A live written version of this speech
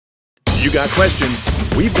You got questions,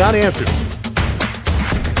 we've got answers.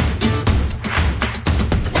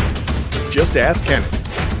 Just ask Kenan.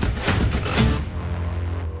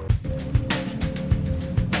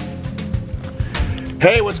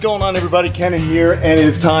 Hey, what's going on everybody? Kenan here, and it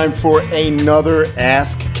is time for another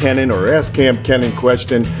Ask Kenan or Ask Kamp Kenan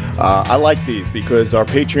question. I like these because our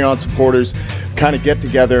Patreon supporters kind of get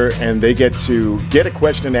together and they get to get a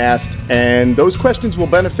question asked, and those questions will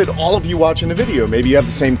benefit all of you watching the video. Maybe you have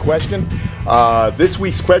the same question. This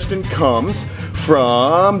week's question comes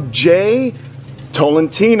from Jay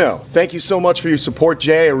Tolentino. Thank you so much for your support,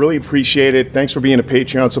 Jay. I really appreciate it. Thanks for being a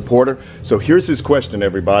Patreon supporter. So here's his question,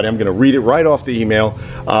 everybody. I'm going to read it right off the email.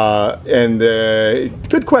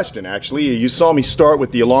 Good question, actually. You saw me start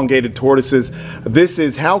with the elongated tortoises. This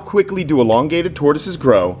is, how quickly do elongated tortoises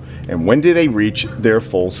grow, and when do they reach their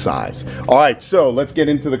full size? All right, so let's get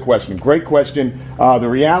into the question. Great question. The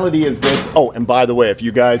reality is this. Oh, and by the way, if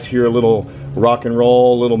you guys hear a little rock and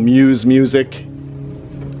roll, little Muse music,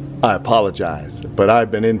 I apologize, but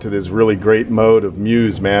I've been into this really great mode of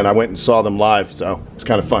Muse, man. I went and saw them live, so it's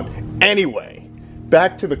kind of fun. Anyway,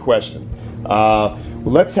 back to the question.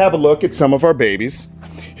 Let's have a look at some of our babies.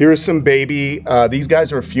 Here are some baby, these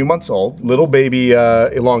guys are a few months old, little baby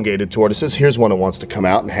elongated tortoises. Here's one that wants to come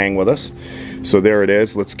out and hang with us. So there it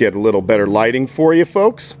is. Let's get a little better lighting for you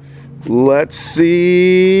folks. Let's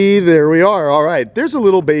see, there we are. All right, there's a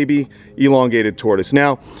little baby elongated tortoise.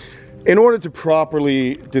 Now, in order to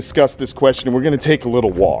properly discuss this question, we're going to take a little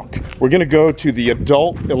walk. We're going to go to the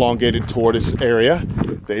adult elongated tortoise area.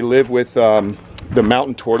 They live with the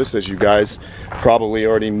mountain tortoise, as you guys probably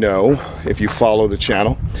already know if you follow the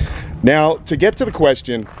channel. Now, to get to the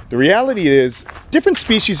question, the reality is different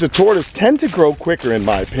species of tortoise tend to grow quicker, in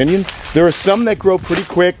my opinion. There are some that grow pretty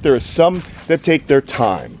quick. There are some that take their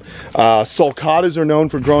time. Sulcatas are known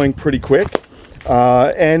for growing pretty quick.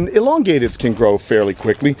 And elongateds can grow fairly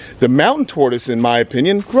quickly. The mountain tortoise, in my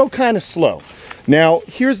opinion, grow kind of slow. Now,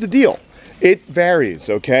 here's the deal. It varies,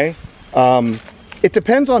 okay? It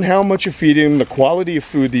depends on how much you're feeding them, the quality of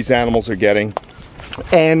food these animals are getting,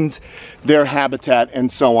 and their habitat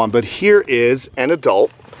and so on. But here is an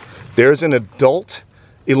adult. There's an adult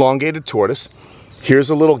elongated tortoise. Here's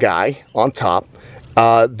a little guy on top.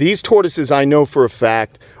 These tortoises, I know for a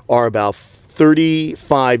fact, are about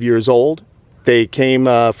 35 years old. They came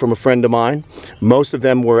from a friend of mine. Most of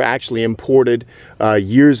them were actually imported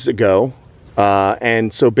years ago.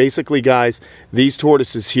 And so basically, guys, these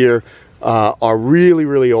tortoises here are really,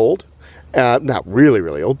 really old. Not really,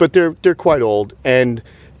 really old, but they're quite old. And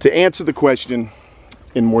to answer the question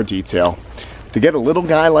in more detail, to get a little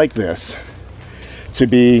guy like this to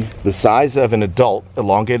be the size of an adult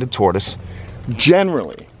elongated tortoise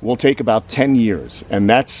generally will take about 10 years. And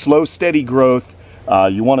that's slow, steady growth.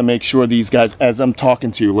 You want to make sure these guys, as I'm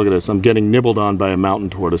talking to you, look at this, I'm getting nibbled on by a mountain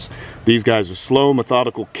tortoise. These guys are slow,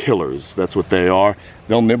 methodical killers. That's what they are.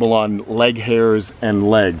 They'll nibble on leg hairs and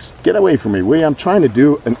legs. Get away from me, will you? I'm trying to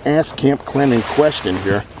do an Ask Kamp Kenan question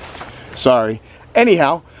here. Sorry.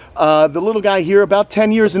 Anyhow, the little guy here, about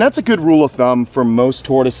 10 years, and that's a good rule of thumb for most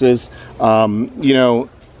tortoises. You know,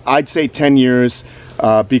 I'd say 10 years.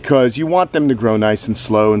 Because you want them to grow nice and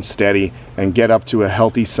slow and steady and get up to a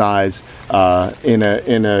healthy size in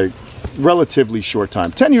a relatively short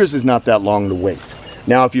time. 10 years is not that long to wait.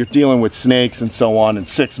 Now, if you're dealing with snakes and so on, in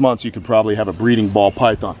 6 months you could probably have a breeding ball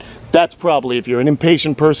python. That's probably, if you're an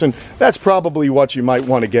impatient person, that's probably what you might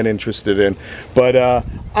want to get interested in. But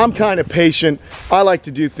I'm kind of patient. I like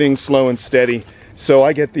to do things slow and steady. So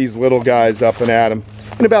I get these little guys up and at them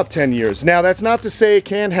in about 10 years. Now, that's not to say it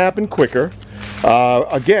can't happen quicker.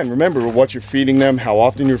 Again, remember what you're feeding them, how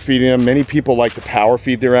often you're feeding them. Many people like to power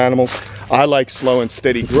feed their animals. I like slow and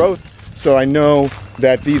steady growth, so I know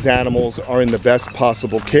that these animals are in the best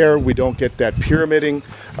possible care. We don't get that pyramiding,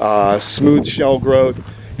 smooth shell growth,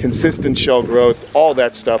 consistent shell growth. All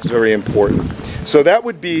that stuff's very important. So that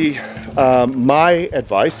would be my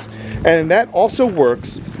advice, and that also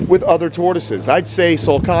works with other tortoises. I'd say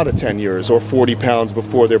Sulcata 10 years or 40 pounds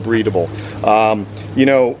before they're breedable. You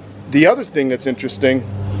know, the other thing that's interesting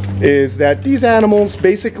is that these animals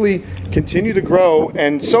basically continue to grow,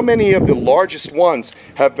 and so many of the largest ones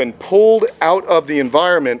have been pulled out of the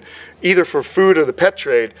environment either for food or the pet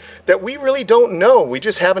trade that we really don't know. We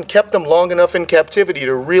just haven't kept them long enough in captivity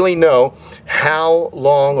to really know how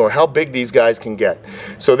long or how big these guys can get.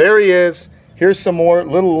 So there he is. Here's some more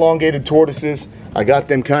little elongated tortoises. I got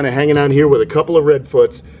them kind of hanging out here with a couple of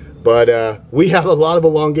redfoots. But we have a lot of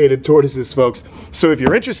elongated tortoises, folks. So if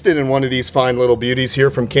you're interested in one of these fine little beauties here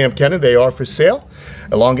from Kamp Kenan, they are for sale.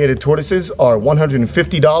 Elongated tortoises are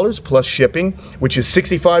 $150 plus shipping, which is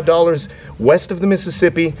 $65 west of the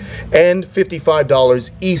Mississippi and $55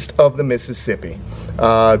 east of the Mississippi.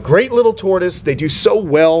 Great little tortoise. They do so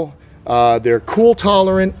well. They're cool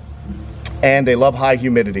tolerant, and they love high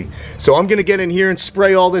humidity. So I'm gonna get in here and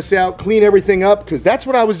spray all this out, clean everything up, because that's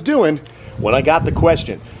what I was doing when I got the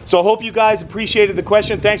question. So I hope you guys appreciated the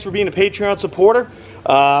question. Thanks for being a Patreon supporter.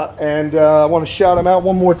 I want to shout him out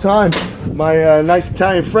one more time. My nice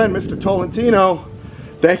Italian friend, Mr. Tolentino.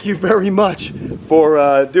 Thank you very much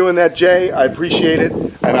for doing that, Jay. I appreciate it,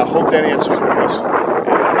 and I hope that answers your question.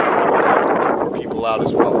 And help a few more people out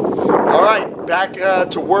as well. All right, back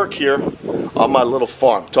to work here on my little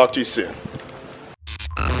farm. Talk to you soon.